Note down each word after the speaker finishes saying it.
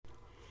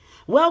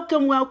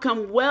Welcome,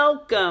 welcome,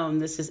 welcome.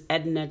 This is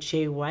Edna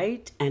J.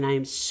 White, and I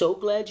am so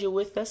glad you're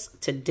with us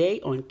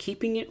today on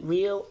Keeping It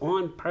Real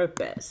on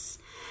Purpose.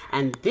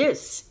 And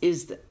this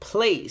is the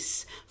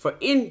place for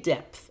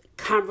in-depth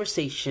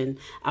conversation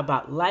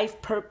about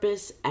life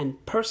purpose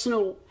and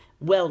personal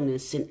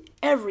wellness in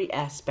every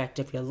aspect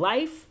of your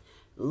life,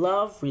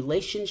 love,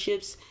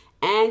 relationships,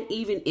 and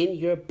even in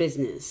your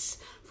business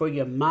for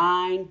your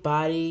mind,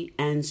 body,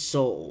 and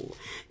soul.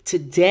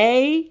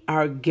 Today,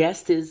 our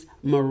guest is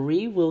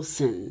Marie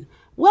Wilson.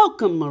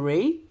 Welcome,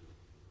 Marie.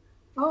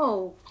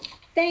 Oh,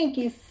 thank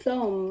you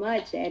so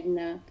much,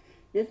 Edna.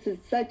 This is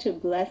such a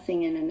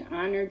blessing and an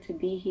honor to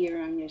be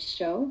here on your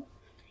show.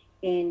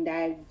 And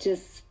I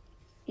just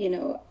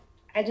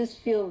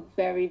feel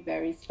very,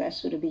 very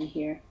special to be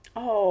here.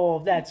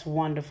 Oh, that's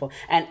wonderful.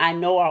 And I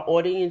know our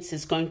audience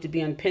is going to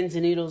be on pins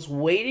and needles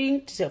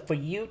waiting for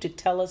you to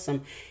tell us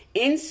some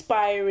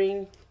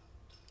inspiring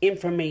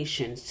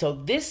information. So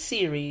this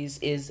series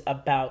is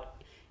about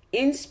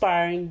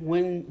inspiring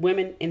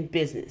women in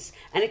business.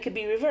 And it could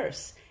be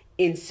reverse,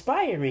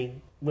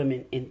 inspiring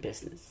women in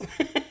business.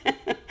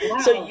 Wow.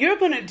 So you're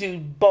going to do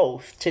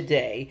both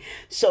today.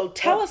 So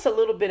tell us a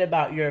little bit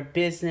about your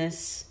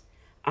business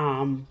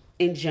in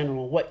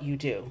general, what you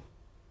do.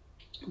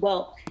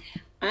 Well,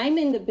 I'm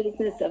in the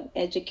business of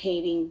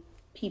educating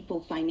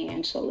people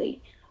financially.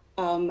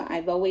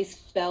 I've always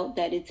felt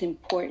that it's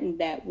important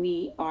that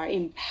we are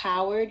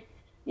empowered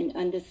in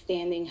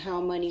understanding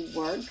how money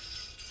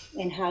works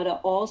and how to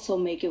also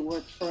make it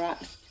work for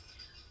us.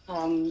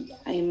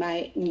 In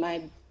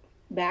my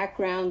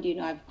background,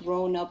 I've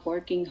grown up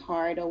working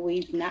hard,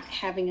 always not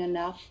having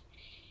enough,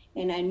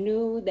 and I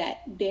knew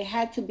that there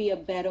had to be a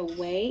better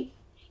way.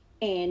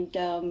 And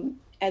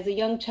as a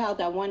young child,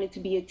 I wanted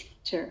to be a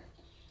teacher.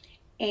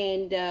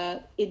 And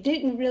it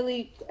didn't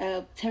really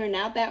turn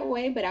out that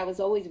way, but I was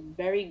always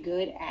very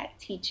good at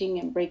teaching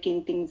and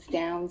breaking things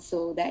down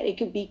so that it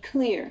could be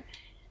clear.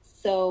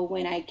 So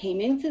when I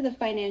came into the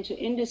financial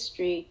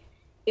industry,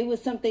 it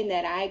was something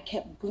that I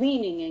kept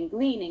gleaning and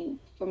gleaning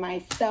for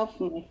myself,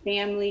 for my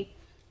family.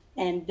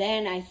 And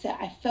then I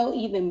felt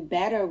even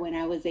better when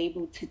I was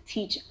able to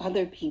teach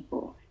other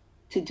people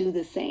to do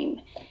the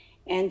same.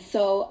 And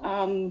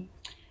so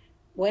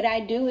what I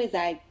do is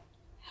I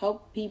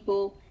help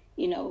people,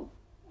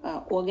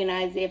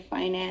 organize their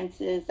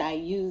finances. I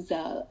use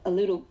a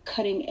little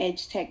cutting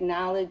edge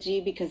technology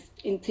because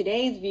in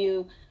today's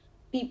view,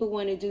 people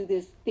want to do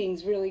these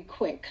things really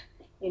quick.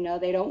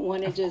 They don't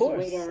want to Of just course.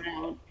 wait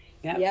around.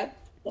 Yep.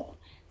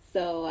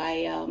 So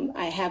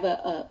I have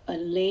a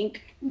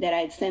link that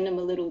I'd send them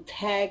a little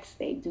text.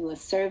 They do a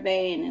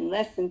survey, and in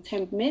less than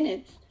 10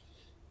 minutes,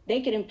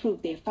 they could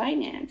improve their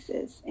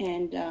finances.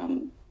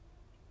 And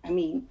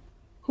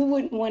who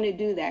wouldn't want to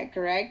do that,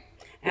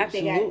 correct?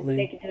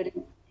 Absolutely.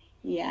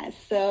 Yeah,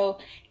 so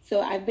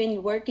I've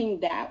been working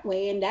that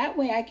way, and that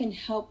way I can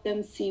help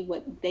them see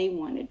what they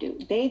want to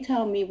do. They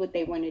tell me what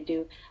they want to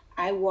do.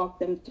 I walk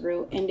them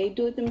through, and they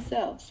do it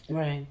themselves.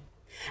 Right.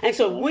 And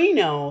so we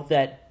know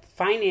that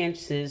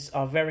finances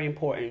are very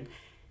important.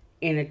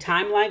 In a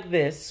time like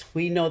this,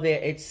 we know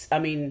that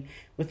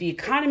with the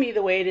economy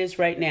the way it is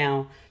right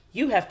now,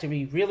 you have to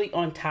be really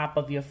on top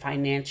of your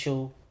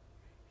financial,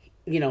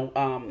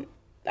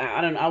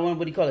 I don't know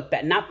what do you call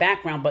it? Not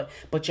background,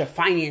 but your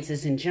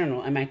finances in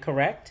general. Am I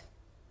correct?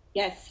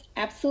 Yes,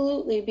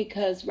 absolutely.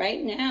 Because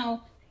right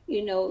now,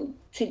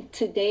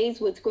 today's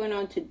what's going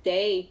on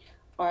today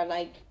are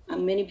like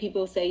many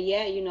people say,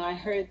 yeah, I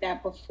heard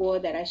that before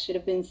that I should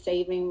have been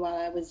saving while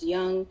I was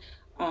young.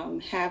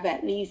 Have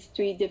at least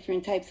 3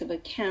 different types of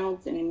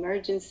accounts: an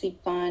emergency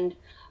fund,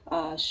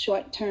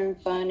 short-term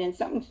fund, and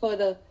something for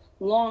the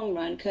long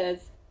run.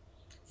 Because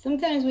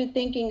sometimes we're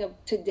thinking of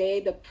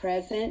today, the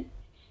present,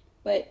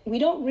 but we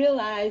don't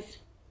realize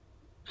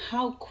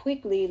how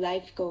quickly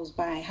life goes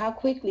by, how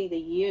quickly the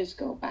years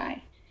go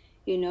by.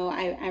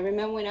 I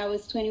remember when I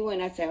was 21,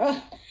 I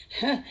said,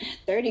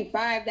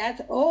 35,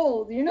 that's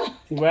old,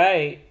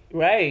 Right.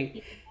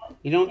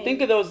 You don't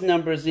think of those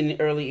numbers in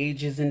the early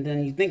ages, and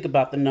then you think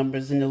about the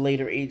numbers in the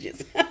later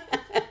ages.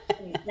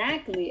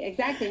 Exactly. And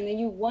then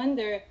you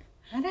wonder,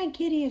 how did I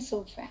get here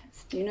so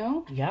fast,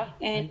 Yeah.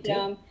 And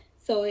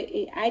so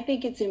I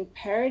think it's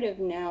imperative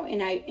now,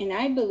 and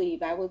I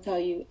believe, I will tell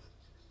you,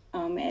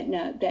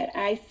 Edna, that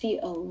I see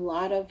a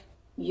lot of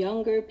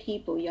younger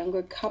people,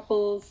 younger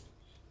couples,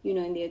 in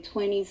their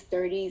 20s,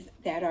 30s,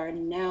 that are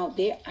now,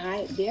 their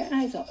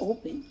eyes are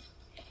open.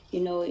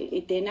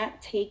 They're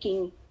not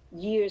taking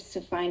years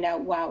to find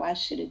out, wow, I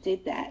should have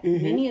did that.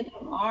 Mm-hmm. Many of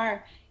them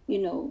are,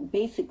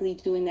 basically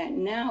doing that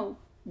now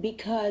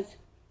because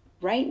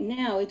right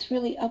now it's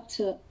really up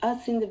to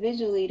us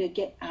individually to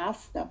get our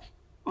stuff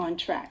on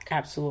track.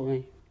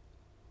 Absolutely.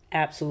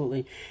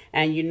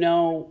 And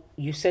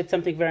you said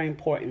something very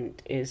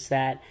important is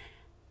that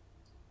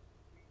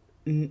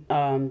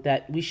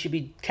that we should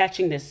be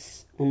catching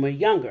this when we're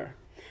younger,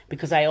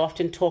 because I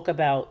often talk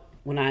about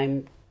when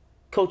I'm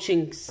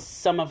coaching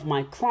some of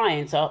my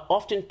clients, I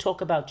often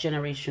talk about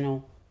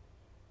generational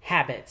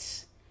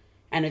habits,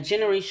 and a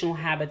generational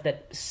habit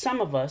that some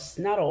of us,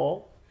 not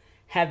all,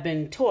 have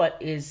been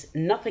taught is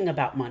nothing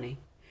about money.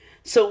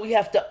 So we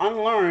have to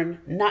unlearn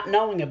not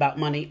knowing about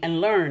money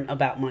and learn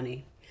about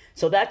money.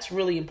 So that's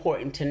really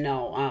important to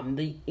know.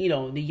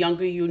 The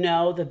younger you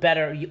know, the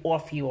better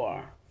off you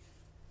are.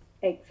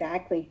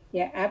 Exactly.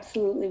 Yeah,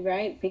 absolutely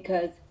right.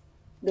 Because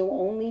the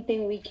only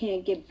thing we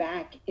can't get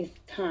back is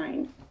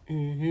time.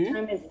 Mm-hmm.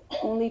 Time is the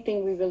only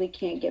thing we really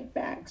can't get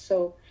back.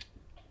 So,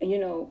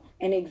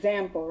 an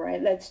example,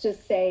 right? Let's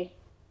just say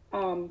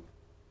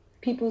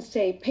people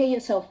say, pay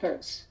yourself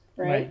first,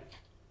 right?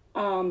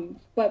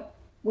 But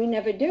we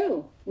never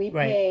do. We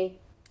Right. pay,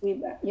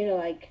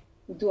 like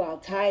we'll do our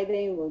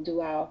tithing, we'll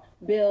do our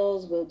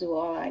bills, we'll do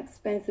all our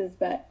expenses,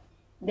 but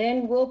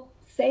then we'll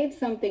save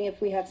something if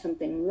we have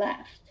something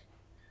left.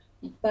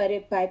 But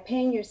if by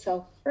paying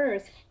yourself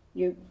first,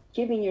 you're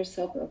giving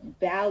yourself a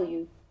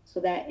value so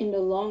that in the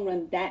long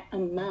run, that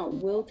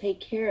amount will take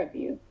care of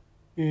you.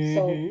 So,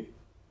 Mm-hmm.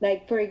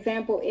 like, for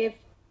example, if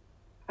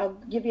I'll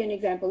give you an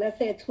example, let's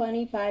say a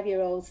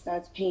 25-year-old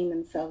starts paying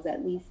themselves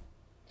at least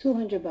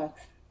 $200,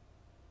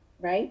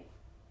 right?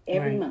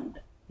 Every Right. month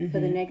for the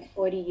Mm-hmm. next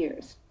 40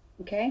 years.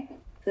 Okay?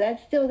 So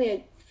that's still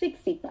there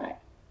 65.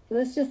 So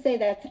let's just say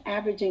that's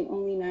averaging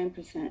only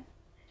 9%.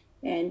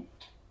 And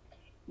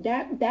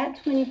that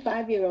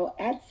 25-year-old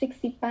at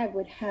 65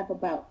 would have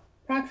about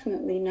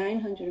approximately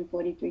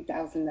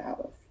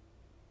 $943,000.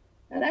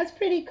 Now that's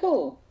pretty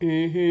cool.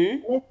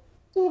 Mm-hmm. It's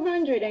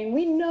 200, and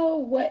we know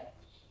what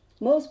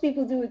most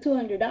people do with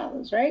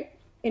 $200, right?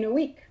 In a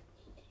week.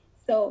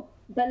 So,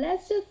 but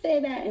let's just say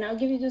that, and I'll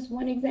give you just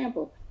one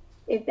example.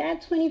 If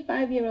that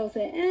 25-year-old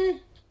said,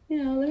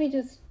 let me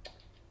just,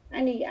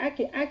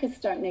 I could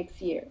start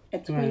next year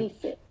at Right.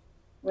 26,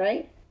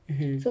 right?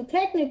 Mm-hmm. So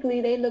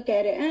technically, they look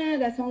at it,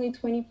 that's only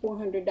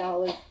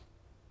 $2,400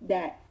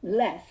 that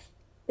less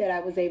that I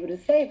was able to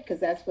save because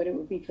that's what it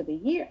would be for the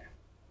year.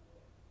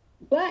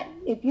 But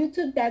if you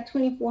took that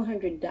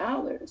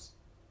 $2,400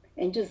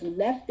 and just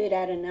left it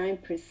at a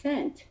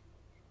 9%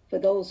 for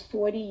those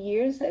 40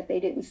 years that they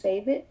didn't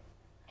save it,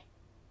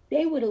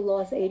 they would have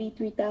lost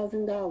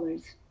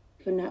 $83,000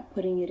 for not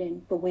putting it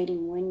in, for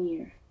waiting 1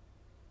 year.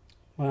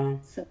 Wow.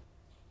 So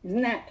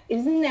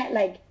isn't that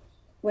like,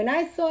 when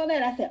I saw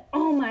that, I said,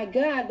 "Oh my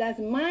God, that's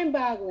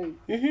mind-boggling."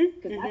 Mm-hmm.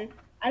 Because Mm-hmm.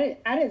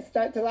 I didn't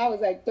start till I was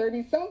like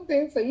 30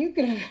 something, so you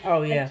can.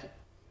 Oh yeah.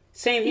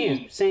 Same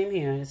here. Same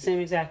here. Same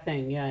exact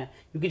thing. Yeah.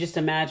 You could just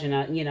imagine.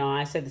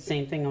 I said the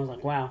same thing. I was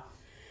like, wow.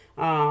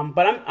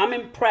 But I'm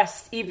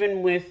impressed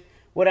even with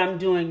what I'm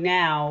doing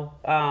now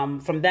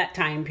from that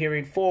time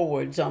period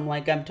forward. So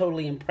I'm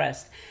totally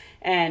impressed.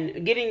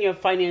 And getting your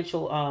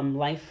financial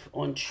life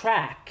on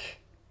track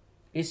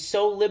is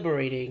so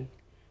liberating,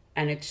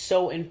 and it's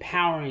so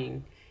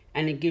empowering,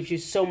 and it gives you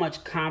so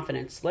much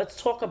confidence.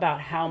 Let's talk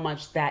about how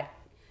much that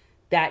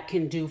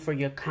can do for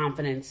your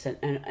confidence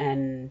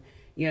and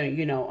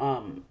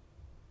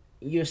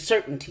your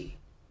certainty.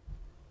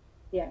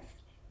 Yes,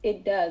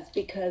 it does,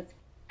 because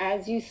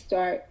as you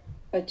start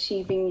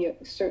achieving your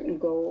certain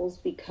goals,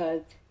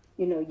 because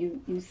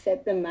you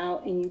set them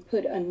out and you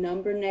put a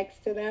number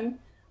next to them.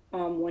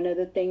 One of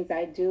the things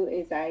I do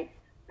is I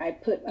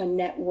put a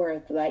net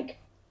worth. Like,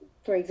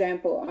 for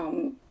example,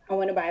 I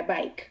want to buy a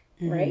bike,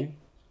 right? Mm-hmm.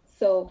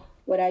 So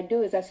what I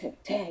do is I said,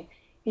 Dad,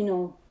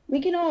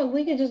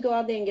 we can just go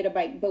out there and get a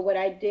bike. But what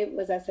I did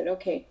was I said,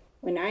 okay,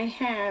 when I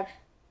have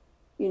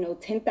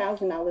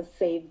 $10,000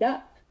 saved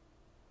up.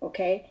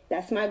 Okay,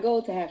 that's my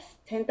goal, to have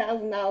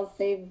 $10,000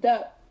 saved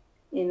up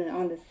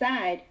on the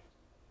side.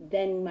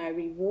 Then my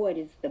reward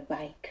is the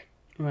bike.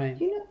 Right.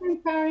 Do you know how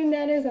empowering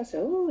that is? I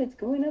said, "Oh, it's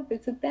going up.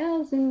 It's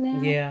 1,000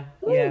 now." Yeah.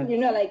 Ooh, Yeah.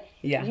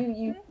 Yeah.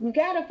 you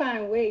gotta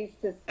find ways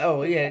to.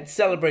 Oh yeah,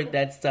 celebrate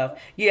that stuff.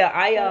 Yeah,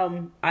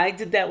 I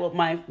did that with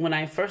when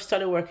I first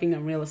started working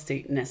in real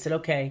estate, and I said,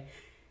 okay,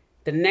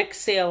 the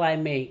next sale I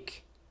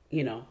make,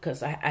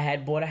 because I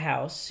had bought a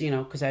house,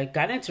 because I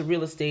got into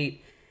real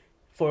estate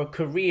for a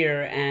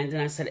career, and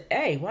then I said,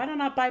 hey, why don't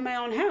I buy my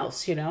own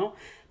house?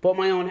 Bought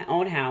my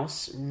own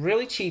house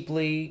really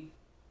cheaply.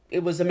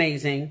 It was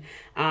amazing,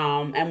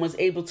 and was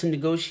able to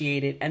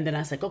negotiate it. And then I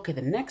was like, okay,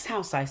 the next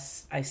house I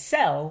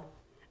sell,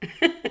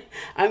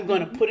 I'm going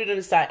to put it on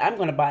the side. I'm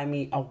going to buy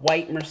me a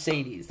white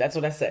Mercedes. That's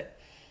what I said.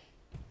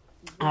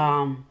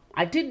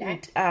 I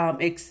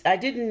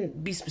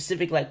didn't be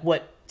specific, like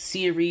what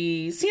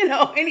series,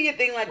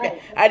 anything like that.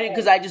 I didn't,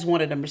 because I just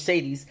wanted a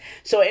Mercedes.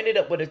 So I ended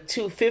up with a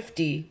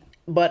 250,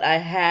 but I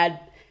had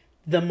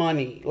the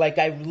money. Like,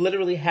 I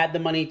literally had the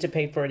money to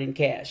pay for it in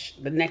cash.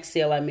 The next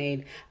sale I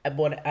made, I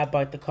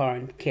bought the car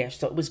in cash.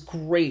 So it was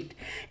great.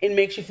 It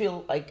makes you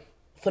feel like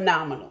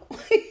phenomenal.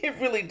 It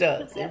really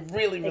does. It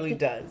really, really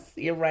does.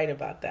 You're right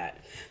about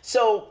that.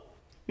 So,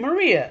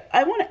 Maria,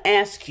 I want to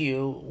ask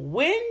you,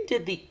 when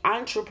did the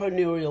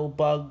entrepreneurial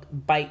bug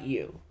bite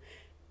you?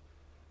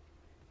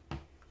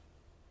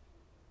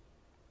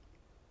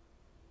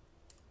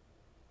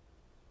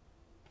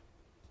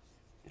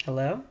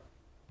 Hello?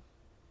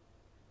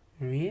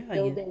 Maria?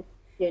 Building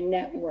your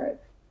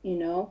network,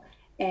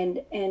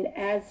 and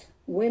as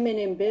women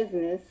in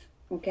business,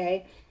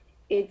 okay,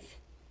 it's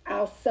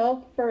our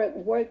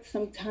self-worth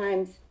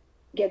sometimes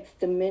gets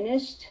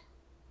diminished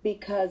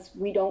because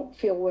we don't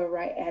feel we're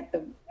right at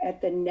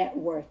the net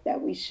worth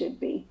that we should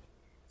be.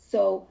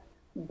 So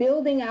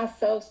building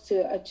ourselves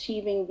to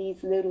achieving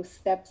these little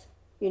steps,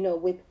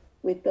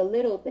 with the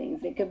little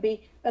things. It could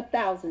be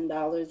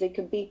 $1,000. It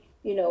could be,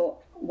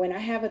 when I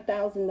have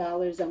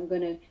 $1,000, I'm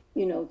gonna,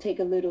 take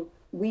a little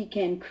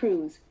weekend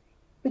cruise.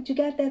 But you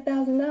got that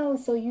 $1,000,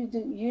 so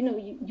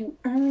you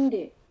earned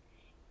it.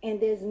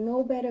 And there's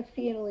no better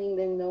feeling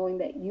than knowing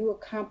that you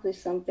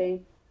accomplished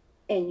something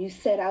and you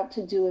set out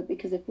to do it.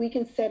 Because if we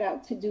can set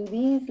out to do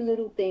these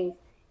little things,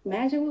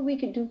 imagine what we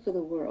could do for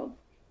the world.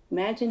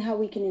 Imagine how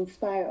we can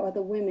inspire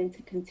other women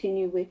to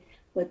continue with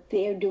what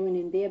they're doing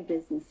in their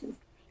businesses.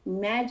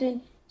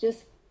 Imagine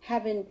just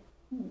having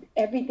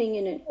everything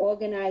in an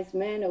organized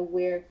manner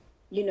where,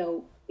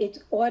 it's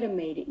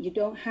automated. You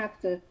don't have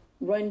to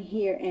run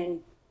here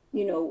and,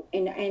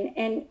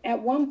 and at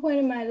one point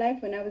in my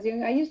life when I was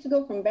young, I used to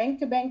go from bank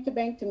to bank to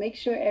bank to make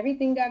sure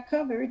everything got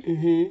covered.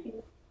 Mm-hmm.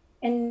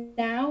 And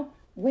now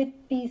with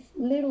these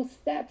little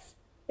steps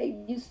that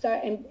you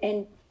start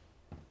and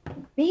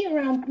be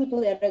around people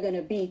that are going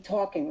to be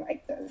talking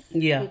like this.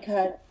 Yeah.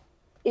 Because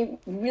it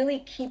really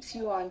keeps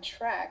you on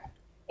track.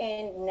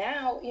 And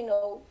now,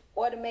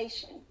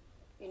 automation,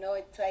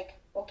 it's like,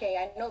 okay,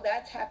 I know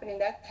that's happening,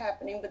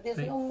 but there's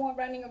no more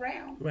running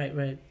around. Right.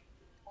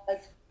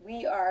 Because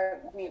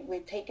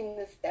we're taking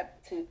the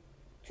step to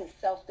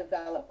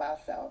self-develop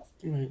ourselves.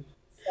 Right.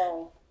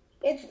 So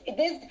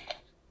there's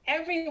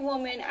every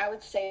woman, I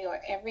would say, or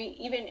every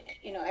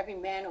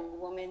man or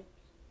woman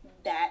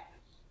that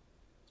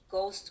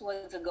goes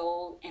towards a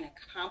goal and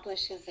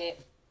accomplishes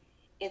it,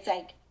 it's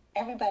like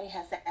everybody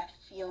has that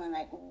feeling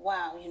like,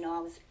 wow, I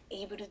was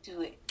able to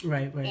do it.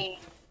 Right.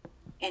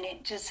 And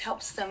it just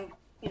helps them,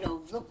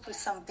 look for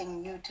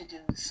something new to do,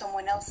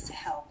 someone else to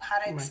help, how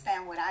to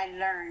expand what I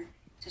learned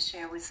to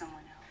share with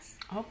someone else.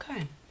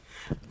 Okay.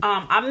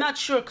 I'm not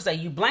sure because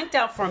you blanked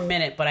out for a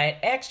minute, but I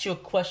asked you a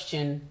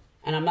question,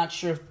 and I'm not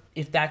sure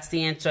if that's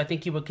the answer. I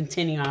think you were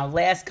continuing our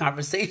last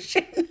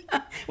conversation,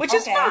 which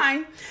is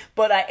fine.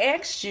 But I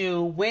asked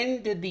you,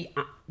 when did the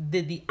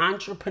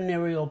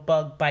entrepreneurial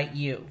bug bite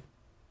you?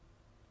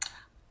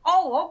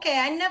 Oh, okay.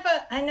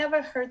 I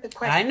never heard the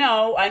question.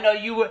 I know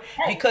you were,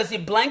 because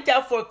it blanked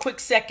out for a quick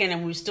second,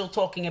 and we were still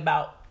talking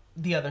about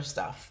the other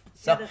stuff.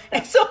 So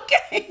it's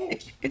okay.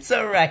 It's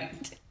all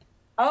right.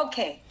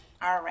 Okay.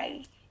 All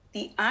right.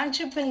 The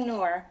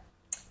entrepreneur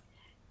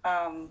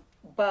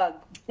bug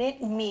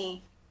bit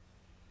me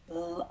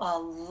a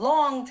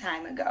long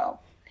time ago.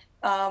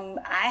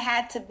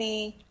 I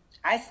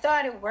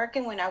started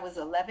working when I was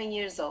 11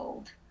 years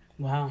old.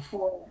 Wow.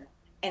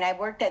 And I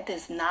worked at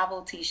this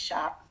novelty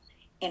shop,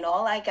 and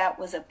all I got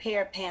was a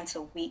pair of pants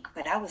a week,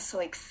 but I was so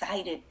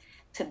excited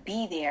to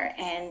be there.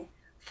 And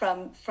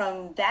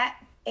from that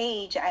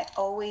age, I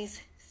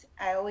always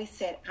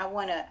said, I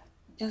want to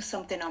do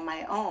something on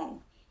my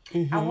own.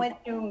 Mm-hmm. I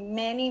went through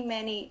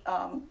many,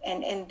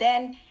 and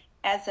then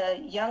as a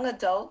young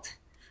adult,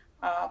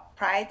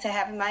 prior to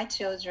having my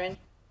children,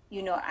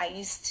 I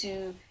used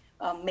to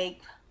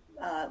make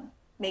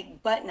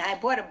button. I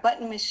bought a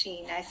button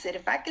machine. I said,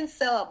 if I can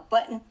sell a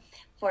button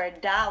for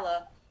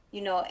 $1,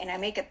 and I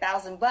make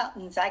 1,000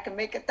 buttons, I can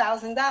make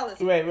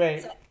 $1,000.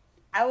 Right. So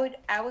I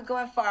would go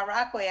in Far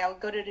Rockaway. I would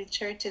go to the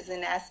churches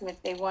and ask them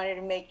if they wanted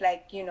to make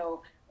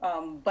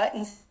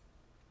buttons.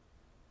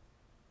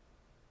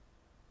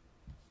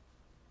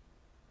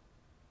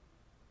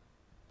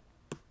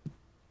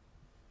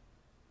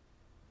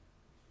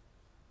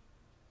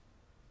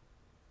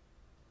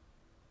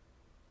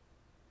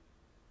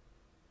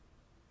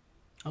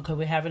 Okay,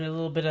 we're having a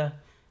little bit of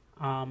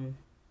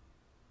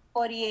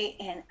 48,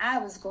 and I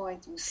was going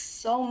through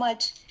so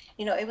much.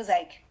 It was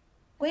like,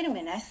 wait a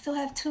minute, I still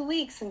have 2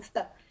 weeks and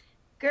stuff.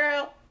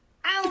 Girl,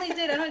 I only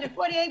did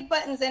 148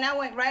 buttons, and I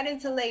went right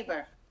into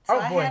labor. So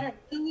I had her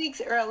 2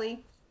 weeks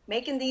early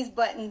making these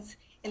buttons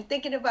and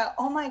thinking about,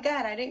 oh my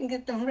God, I didn't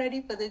get them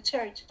ready for the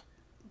church.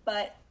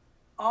 But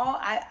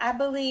I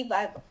believe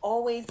I've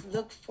always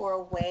looked for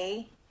a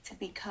way to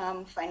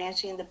become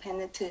financially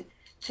independent,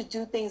 to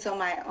do things on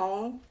my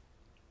own.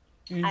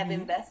 Mm-hmm. I've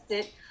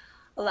invested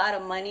a lot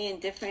of money in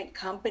different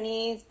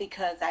companies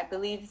because I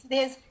believe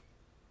there's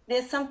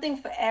something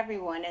for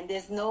everyone, and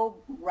there's no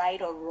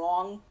right or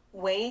wrong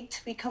way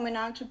to become an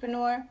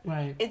entrepreneur.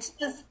 Right. It's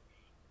just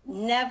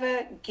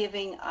never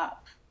giving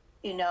up,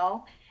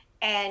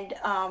 and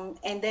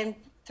then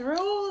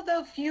through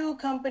the few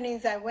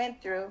companies I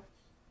went through,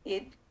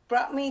 it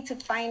brought me to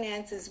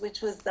finances,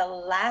 which was the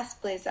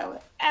last place I would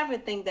ever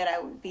think that I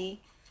would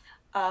be.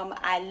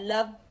 I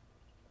love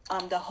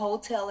the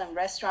hotel and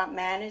restaurant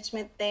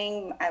management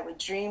thing. I would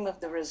dream of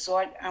the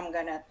resort I'm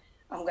gonna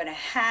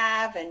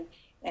have, and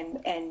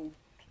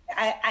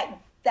I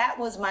that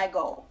was my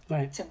goal,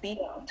 right,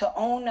 to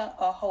own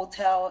a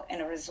hotel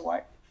and a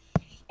resort.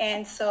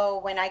 And so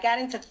when I got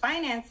into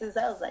finances,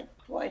 I was like,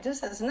 boy,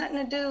 this has nothing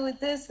to do with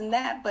this and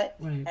that. But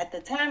right. At the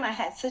time, I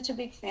had such a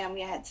big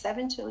family. I had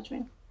 7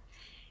 children,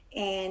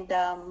 and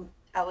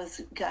I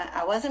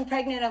wasn't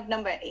pregnant of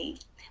number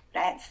 8, but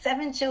I had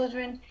 7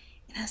 children.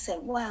 And I said,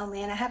 wow,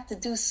 man, I have to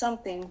do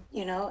something,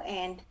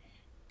 and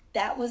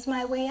that was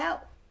my way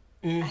out.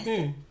 I said,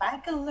 Mm-hmm. if I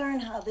can learn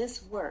how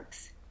this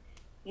works,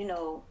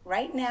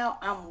 right now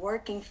I'm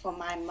working for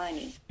my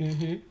money.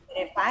 Mm-hmm. But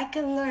if I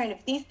can learn,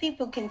 if these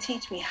people can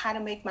teach me how to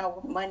make my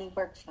money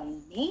work for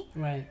me,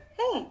 Right.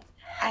 hey,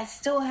 I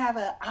still have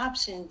an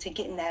option to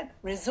get in that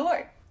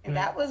resort. And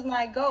Right. that was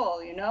my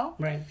goal.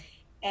 Right.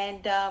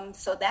 And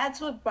so that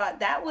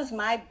was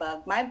my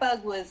bug. My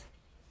bug was,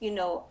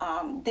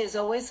 there's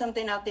always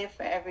something out there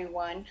for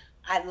everyone.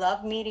 I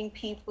love meeting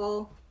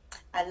people.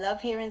 I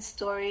love hearing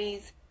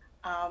stories.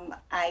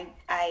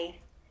 I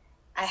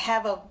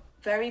have a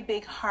very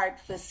big heart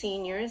for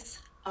seniors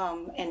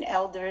and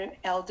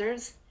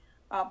elders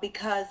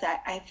because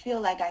I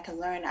feel like I can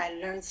learn. I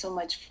learn so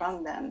much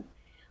from them.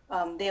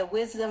 Their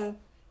wisdom,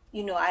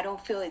 I don't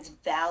feel it's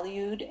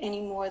valued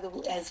anymore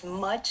as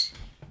much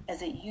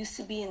as it used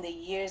to be in the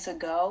years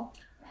ago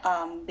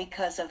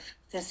because of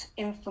this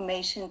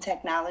information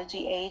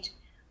technology age.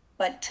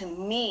 But to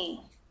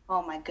me,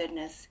 oh my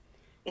goodness,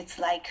 it's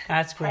like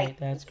That's price. great.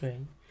 That's great.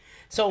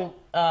 So,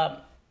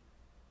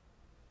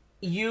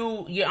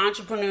 your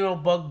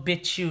entrepreneurial bug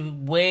bit you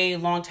way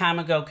long time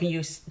ago. Can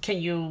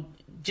you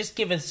just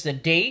give us a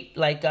date?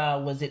 Like,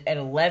 was it at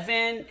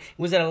 11?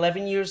 Was it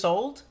 11 years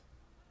old?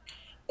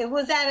 It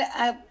was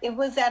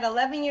at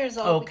 11 years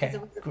old because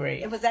Okay,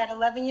 great. it was at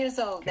 11 years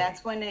old. Great.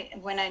 That's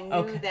when I knew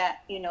Okay.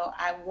 that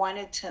I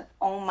wanted to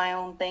own my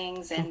own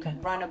things and Okay.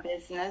 run a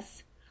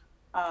business.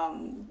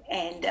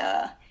 And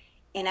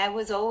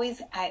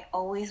I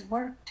always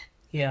worked,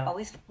 Yeah.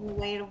 always found a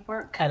way to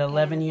work. At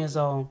 11 And years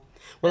old.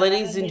 Well, ladies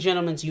 11 and years,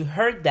 gentlemen, you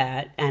heard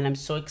that, and I'm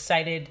so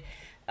excited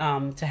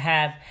to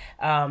have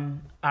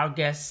our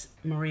guest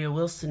Maria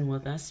Wilson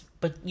with us.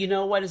 But you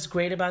know what is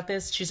great about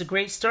this? She's a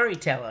great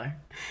storyteller,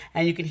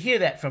 and you can hear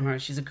that from her.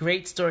 She's a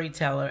great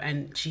storyteller,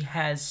 and she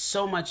has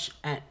so much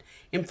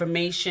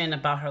information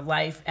about her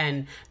life,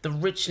 and the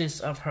richness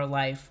of her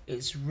life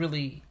is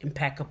really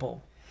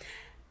impeccable.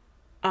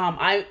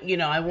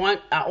 I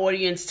want our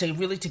audience to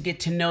really to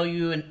get to know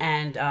you,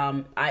 and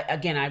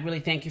I really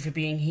thank you for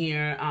being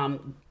here.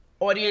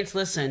 Audience,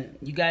 listen,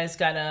 you guys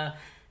gotta,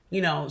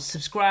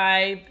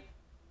 subscribe,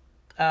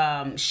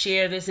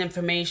 share this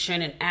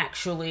information, and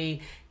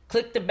actually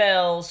click the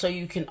bell so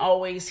you can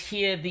always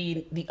hear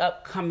the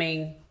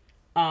upcoming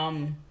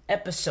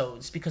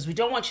episodes, because we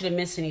don't want you to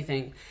miss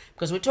anything,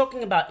 because we're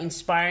talking about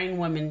inspiring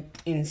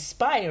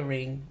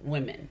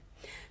women.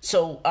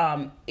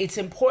 So it's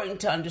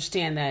important to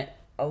understand that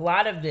a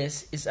lot of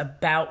this is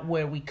about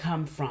where we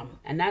come from,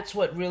 and that's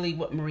what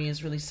Maria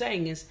is really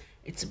saying is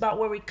it's about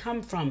where we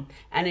come from,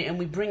 and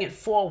we bring it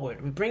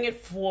forward. We bring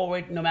it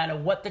forward no matter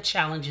what the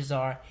challenges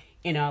are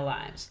in our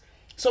lives.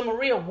 So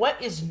Maria,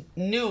 what is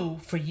new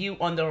for you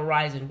on the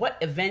horizon? What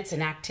events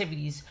and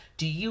activities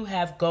do you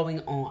have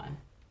going on?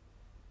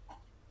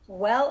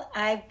 well,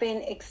 I've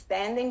been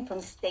expanding from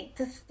state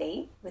to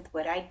state with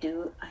what I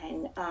do,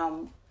 and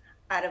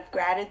out of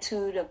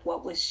gratitude of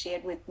what was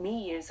shared with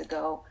me years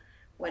ago,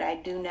 what I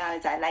do now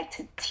is I like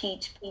to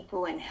teach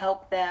people and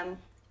help them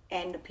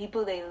and the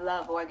people they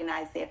love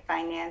organize their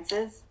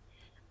finances.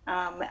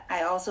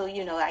 I also,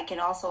 I can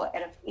also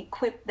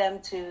equip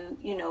them to,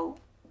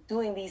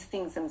 doing these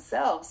things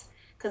themselves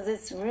because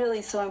it's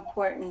really so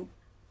important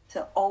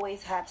to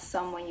always have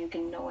someone you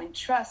can know and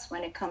trust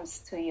when it comes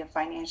to your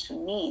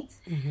financial needs.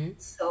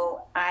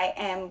 So I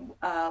am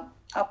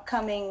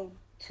upcoming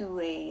to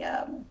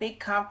a big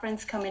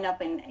conference coming up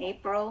in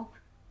April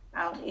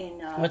out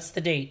in, What's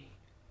the date?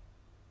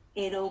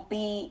 it'll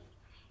be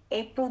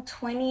April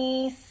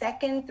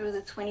 22nd through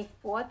the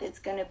 24th. It's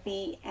going to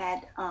be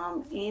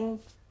in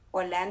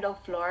Orlando,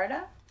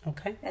 Florida.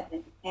 Okay.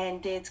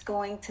 And it's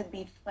going to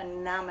be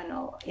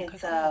phenomenal.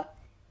 Okay.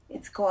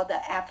 It's called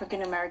the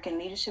African American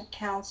Leadership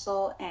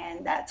Council,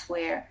 and that's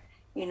where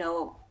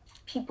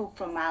people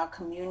from our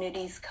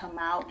communities come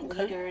out,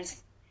 Okay.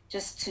 leaders,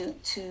 just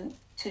to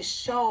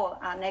show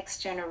our next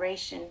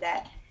generation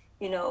that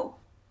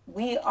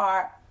we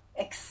are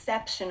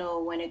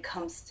exceptional when it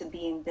comes to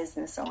being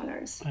business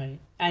owners. All right.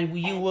 And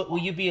will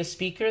you be a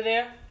speaker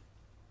there?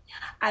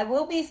 I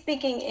will be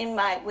speaking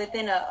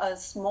within a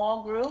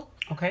small group.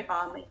 Okay. It's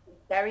a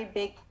very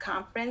big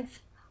conference,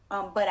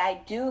 but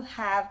I do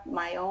have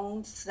my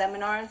own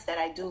seminars that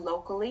I do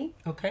locally.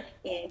 Okay.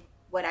 And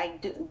what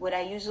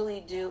I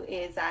usually do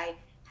is I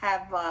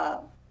have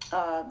a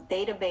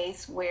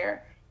database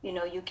where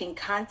you can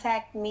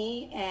contact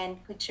me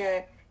and put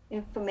your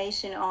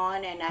information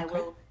on, and I Okay.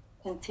 will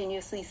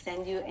continuously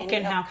send you any. Okay.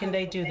 And how can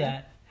they upcoming do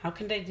events. that? How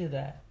can they do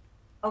that?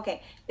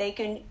 Okay, they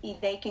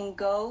can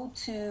go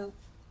to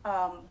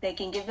they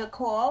can give a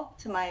call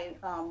to my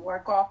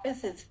work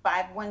office. It's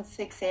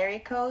 516 area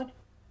code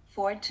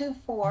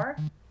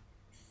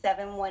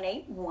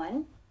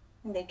 424-7181.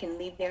 And they can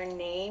leave their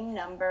name,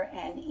 number,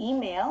 and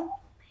email.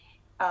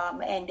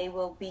 And they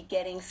will be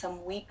getting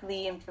some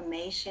weekly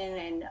information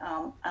and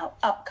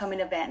upcoming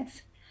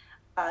events.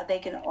 They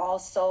can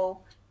also,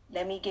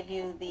 let me give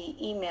you the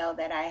email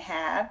that I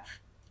have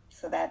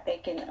so that they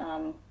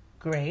can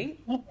Great.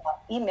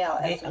 Email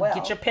as well.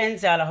 Get your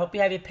pens out. I hope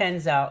you have your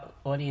pens out,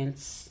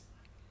 audience.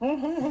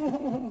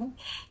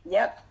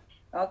 Yep.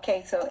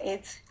 Okay, so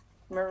it's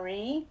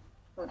Marie.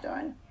 Hold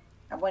on.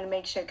 I want to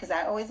make sure because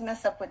I always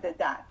mess up with the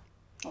dot.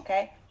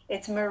 Okay.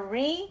 It's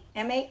Marie,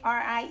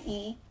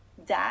 Marie,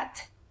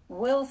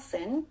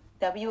 Wilson,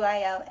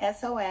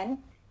 Wilson,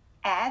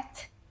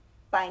 at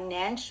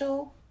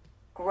financial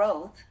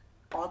growth,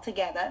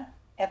 altogether,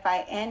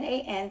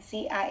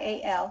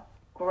 FINANCIAL,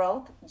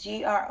 growth,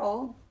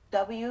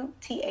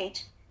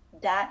 GROWTH,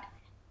 dot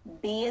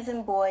B as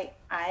in boy,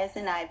 I as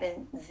in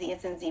Ivan, Z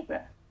as in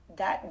zebra,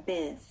 dot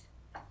biz.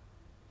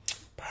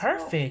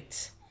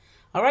 Perfect.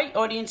 All right,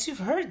 audience, you've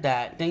heard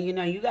that. Then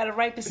you got to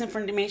write this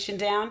information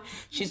down.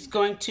 She's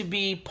going to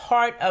be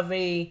part of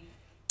a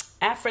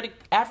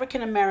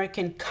African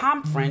American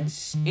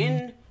conference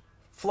in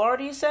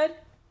Florida, you said?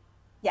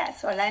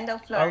 Yes, Orlando,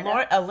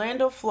 Florida.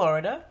 Orlando,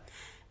 Florida.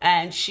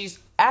 And she's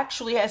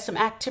actually has some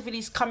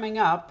activities coming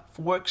up,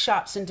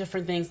 workshops and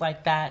different things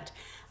like that.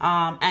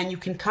 And you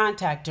can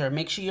contact her.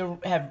 Make sure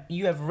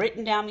you have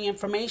written down the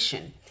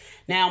information.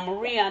 Now,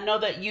 Maria, I know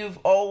that you've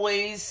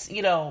always,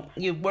 you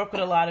work with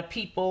a lot of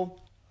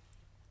people.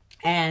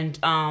 And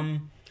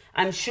I'm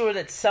sure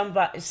that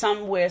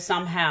somewhere,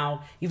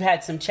 somehow, you've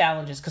had some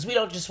challenges. Because we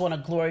don't just want to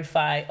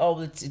glorify,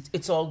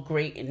 it's all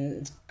great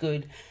and it's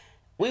good.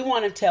 We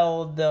want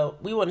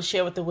to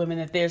share with the women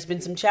that there's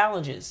been some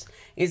challenges.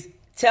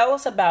 Tell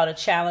us about a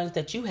challenge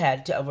that you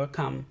had to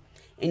overcome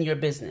in your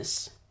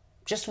business.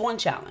 Just one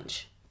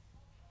challenge.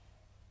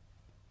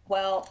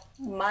 Well,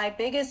 my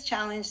biggest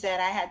challenge that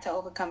I had to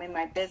overcome in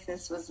my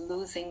business was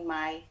losing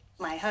my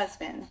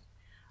husband.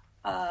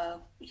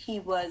 He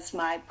was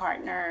my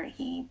partner.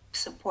 He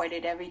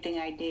supported everything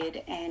I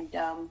did, and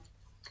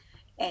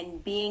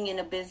being in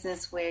a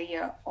business where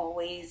you're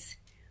always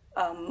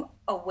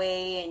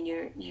away and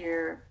you're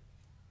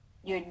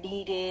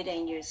needed,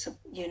 and you're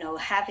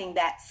having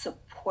that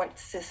support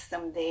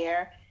system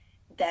there,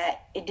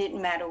 that it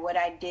didn't matter what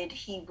I did,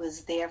 he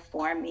was there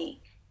for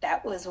me.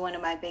 That was one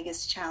of my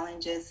biggest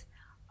challenges.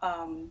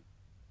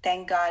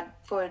 Thank God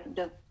for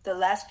the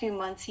last few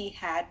months he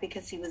had,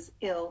 because he was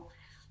ill,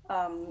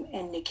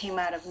 and it came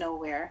out of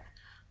nowhere.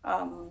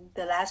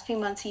 The last few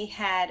months he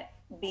had,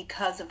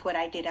 because of what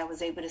I did, I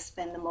was able to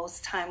spend the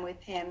most time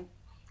with him.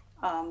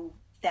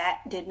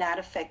 That did not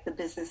affect the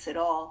business at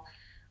all.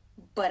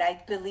 But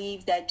I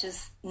believe that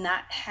just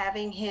not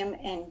having him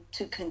and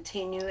to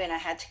continue, and I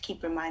had to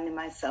keep reminding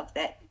myself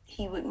that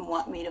he wouldn't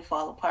want me to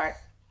fall apart.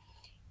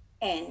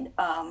 And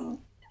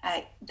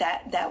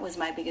that was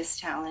my biggest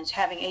challenge,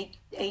 having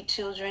eight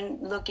children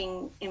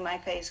looking in my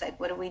face like,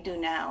 what do we do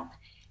now?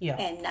 Yeah.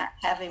 And not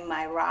having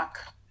my rock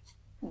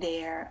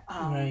there.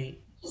 Right.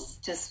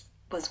 Just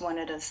was one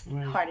of the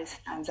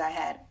hardest times I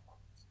had.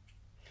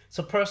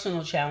 So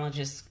personal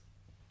challenges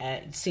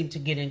seem to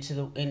get into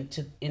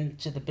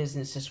the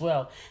business as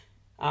well.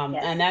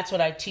 Yes. And that's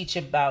what I teach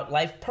about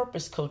life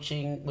purpose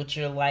coaching, with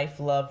your life,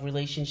 love,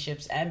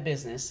 relationships, and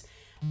business.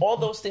 All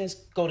those things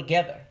go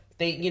together.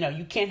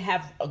 You can't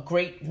have a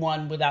great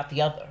one without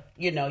the other.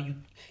 You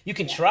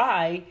can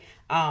try,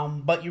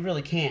 but you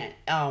really can't.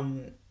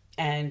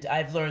 And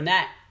I've learned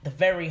that the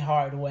very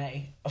hard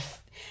way.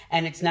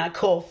 And it's not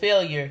called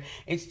failure.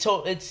 It's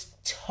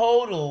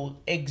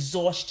total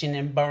exhaustion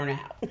and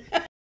burnout.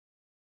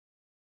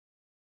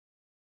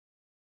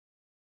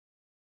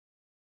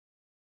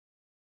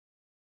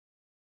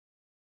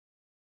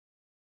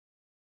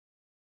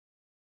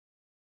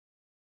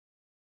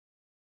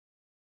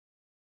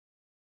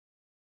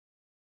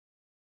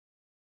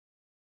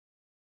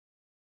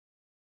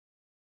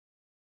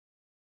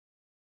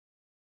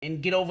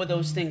 And get over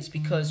those things,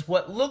 because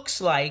what looks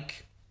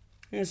like,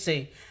 let's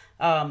see,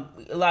 a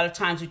lot of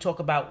times we talk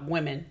about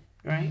women,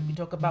 right? We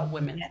talk about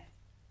women.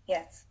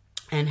 Yes.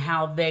 And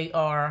how they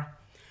are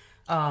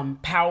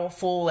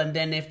powerful, and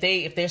then if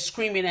they're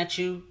screaming at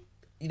you,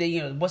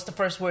 what's the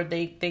first word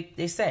they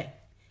say?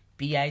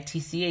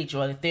 BITCH.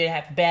 Or if they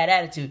have bad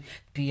attitude,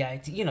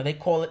 BIT. They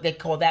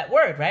call that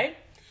word, right?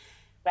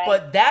 Right.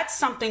 But that's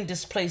something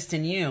displaced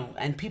in you,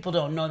 and people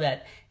don't know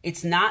that.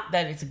 It's not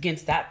that it's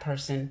against that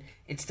person.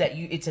 It's that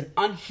it's an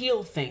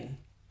unhealed thing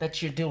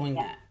that you're doing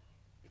that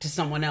to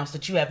someone else,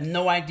 that you have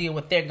no idea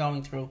what they're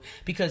going through,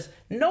 because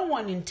no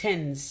one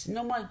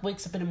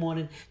wakes up in the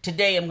morning,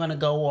 today I'm going to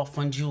go off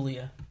on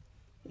Julia.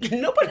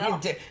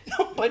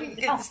 Nobody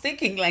is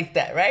thinking like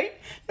that, right?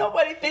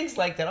 Nobody thinks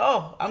like that.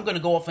 Oh, I'm going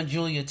to go off on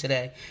Julia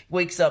today.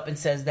 Wakes up and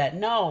says that.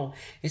 No,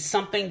 it's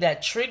something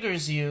that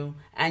triggers you,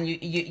 and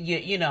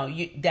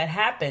you that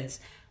happens.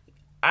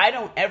 I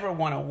don't ever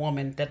want a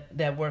woman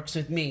that works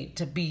with me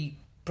to be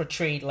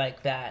portrayed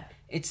like that.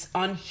 It's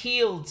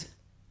unhealed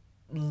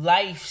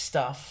life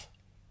stuff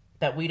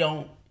that we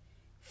don't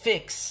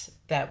fix,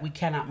 that we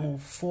cannot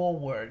move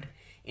forward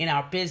in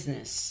our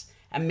business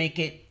and make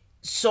it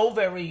so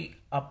very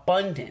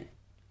abundant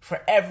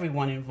for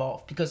everyone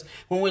involved. Because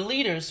when we're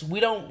leaders, we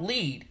don't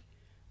lead,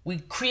 we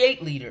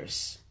create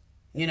leaders.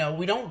 We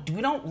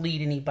don't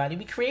lead anybody.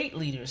 We create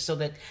leaders so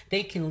that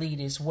they can lead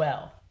as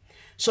well.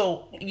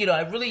 So,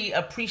 I really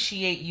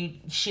appreciate you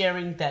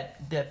sharing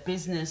that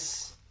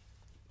business,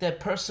 that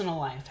personal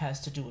life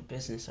has to do with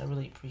business. I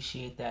really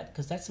appreciate that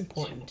because that's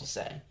important to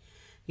say.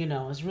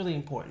 It's really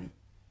important.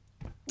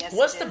 Yes,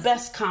 What's it the is.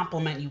 best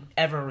compliment you've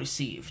ever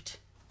received?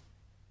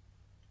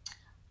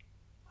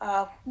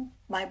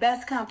 My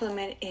best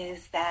compliment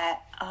is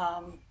that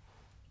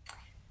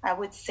I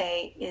would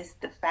say is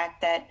the fact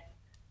that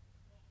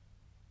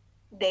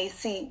they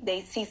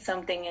see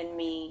something in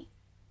me,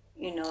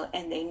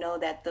 and they know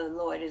that the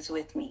Lord is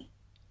with me.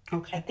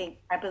 Okay.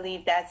 I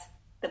believe that's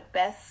the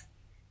best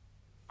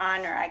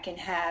honor I can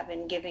have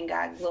in giving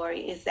God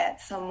glory is that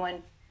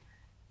someone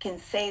can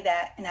say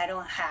that and I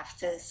don't have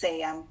to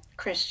say I'm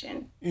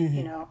Christian, I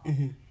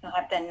don't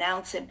have to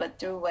announce it, but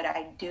through what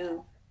I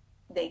do,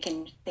 they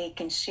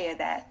can share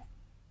that.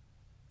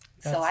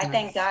 So That's I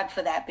thank nice. God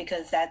for that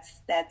because that's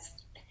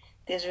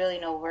there's really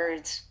no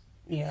words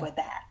Yeah. for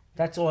that.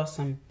 That's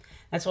awesome.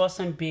 That's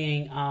awesome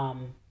being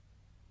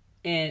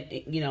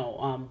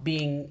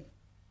being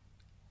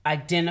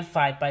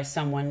identified by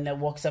someone that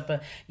walks up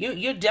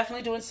you're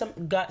definitely doing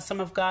some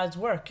of God's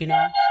work.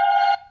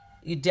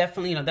 You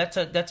definitely,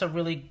 that's a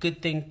really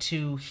good thing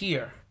to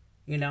hear,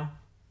 you know.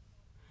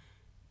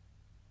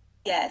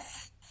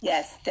 Yes,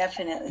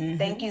 definitely.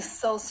 Thank you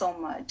so, so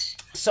much.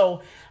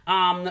 So,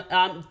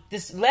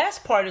 this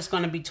last part is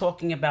going to be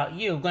talking about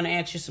you. I'm going to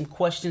ask you some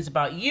questions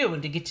about you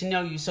and to get to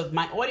know you so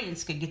my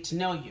audience can get to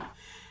know you.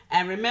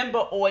 And remember,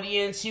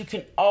 audience, you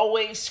can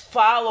always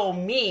follow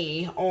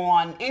me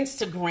on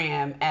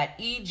Instagram at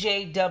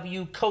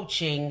EJW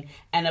Coaching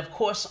and, of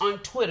course, on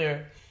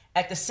Twitter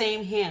at the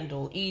same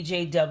handle,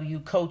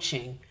 EJW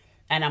Coaching.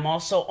 And I'm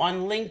also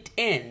on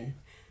LinkedIn.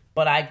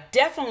 But I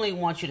definitely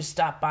want you to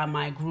stop by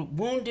my group,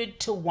 Wounded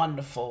to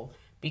Wonderful,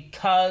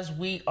 because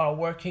we are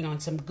working on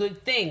some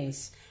good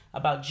things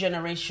about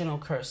generational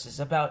curses,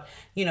 about,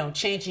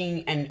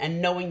 changing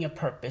and knowing your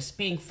purpose,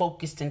 being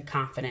focused and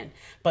confident.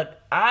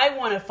 But I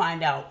want to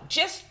find out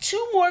just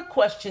 2 more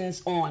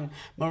questions on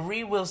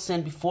Marie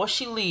Wilson before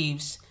she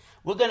leaves.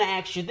 We're going to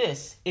ask you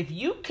this. If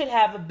you could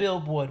have a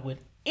billboard with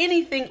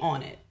anything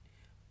on it,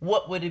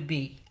 what would it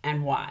be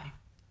and why?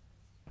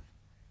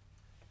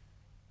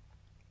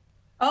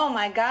 Oh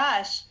my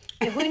gosh.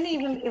 It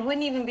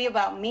wouldn't even be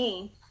about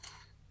me.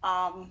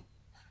 Um,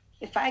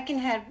 if I can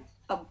have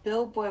a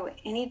billboard with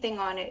anything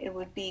on it, it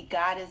would be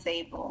God is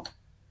able.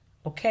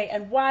 Okay,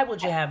 and why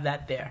would you have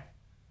that there?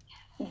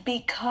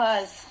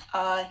 Because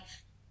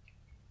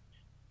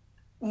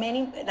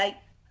many like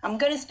I'm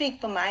gonna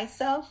speak for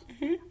myself.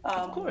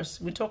 Of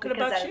course, we're talking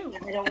Because about I, you.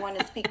 I don't want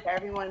to speak for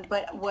everyone,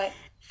 but what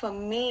for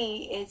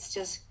me it's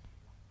just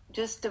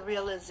the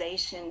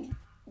realization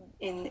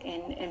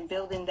in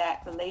building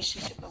that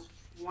relationship of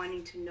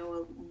wanting to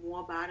know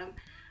more about him.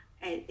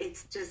 And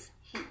it's just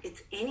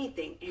it's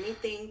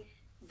anything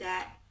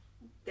that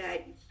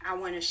I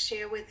want to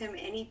share with him,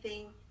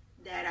 anything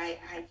that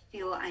I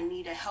feel I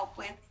need a help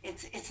with.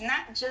 It's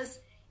not just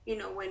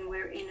when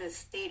we're in a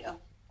state of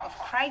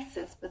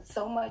crisis, but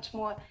so much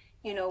more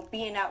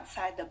being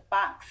outside the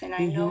box. And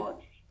I know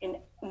in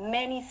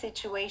many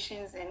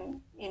situations,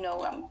 and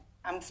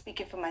I'm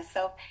speaking for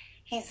myself.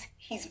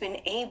 He's been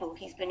able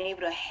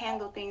to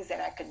handle things that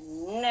I could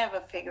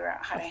never figure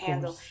out how to Of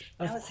handle. course,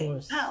 And I of would say,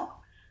 course. wow.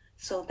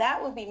 So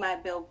that would be my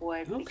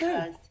billboard Okay,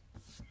 because,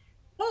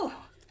 oh,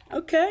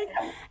 okay.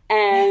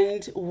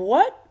 And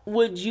what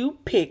would you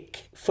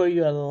pick for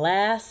your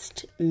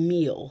last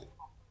meal?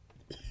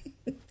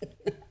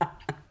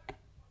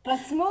 a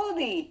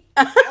smoothie.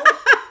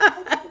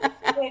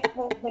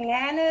 With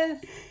bananas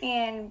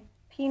and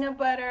peanut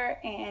butter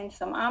and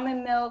some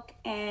almond milk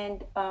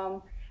and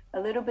a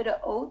little bit of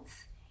oats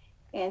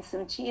and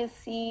some chia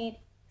seed,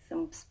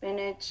 some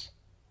spinach,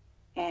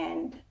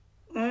 and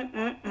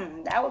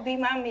that would be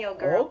my meal,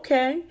 girl.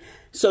 Okay,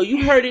 so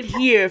you heard it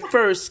here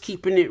first,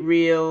 keeping it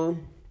real,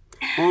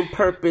 on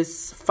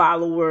purpose,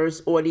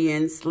 followers,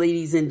 audience,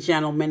 ladies and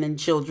gentlemen and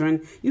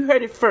children. You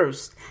heard it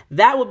first.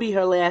 That would be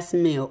her last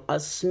meal, a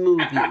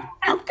smoothie.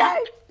 Okay.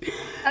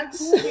 A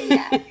smoothie,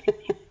 yeah.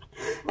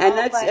 And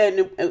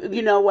Well, but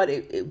you know what?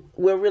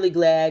 We're really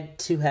glad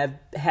to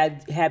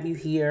have you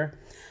here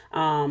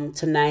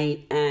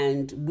tonight,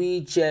 and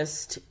we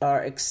just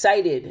are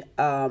excited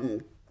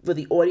for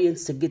the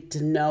audience to get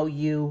to know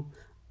you,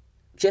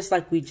 just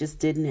like we just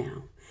did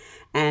now.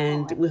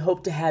 And we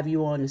hope to have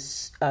you on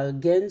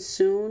again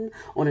soon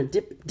on a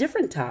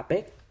different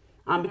topic.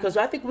 Because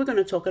I think we're going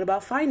to talk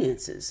about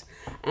finances,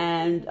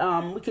 and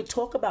we could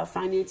talk about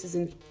finances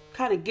and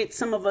kind of get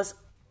some of us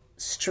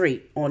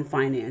straight on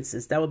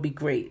finances. That would be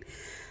great.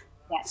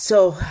 yes.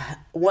 So,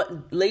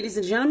 ladies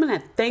and gentlemen, I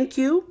thank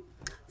you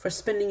for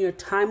spending your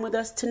time with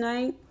us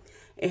tonight.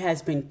 It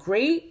has been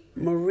great.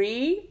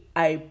 Marie,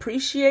 I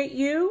appreciate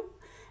you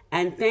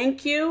and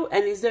thank you.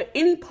 And is there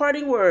any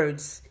parting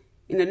words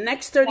in the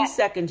next 30 Yes.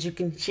 seconds you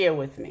can share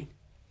with me?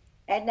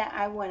 Edna,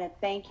 I want to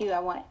thank you. I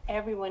want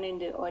everyone in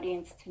the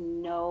audience to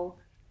know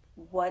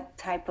what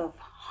type of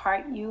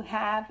heart you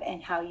have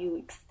and how you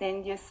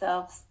extend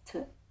yourselves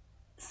to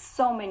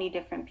so many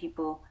different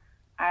people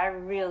I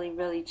really,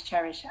 really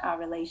cherish our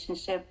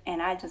relationship.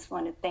 And I just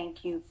want to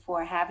thank you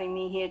for having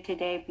me here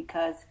today,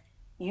 because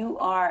you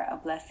are a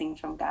blessing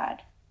from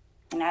God.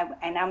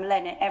 And I'm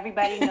letting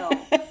everybody know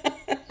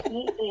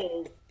she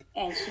is,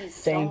 and she's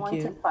someone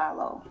to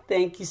follow.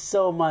 Thank you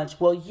so much.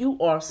 Well, you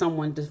are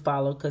someone to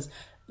follow, because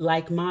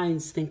like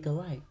minds think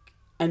alike.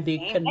 And they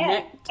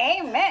connect.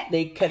 Amen.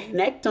 They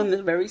connect on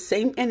the very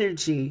same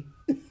energy.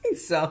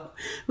 So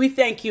we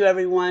thank you,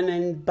 everyone.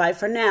 And bye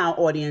for now,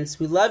 audience.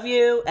 We love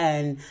you.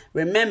 And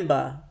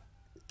remember,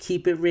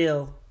 keep it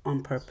real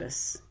on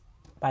purpose.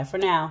 Bye for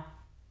now.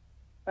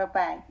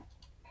 Bye-bye.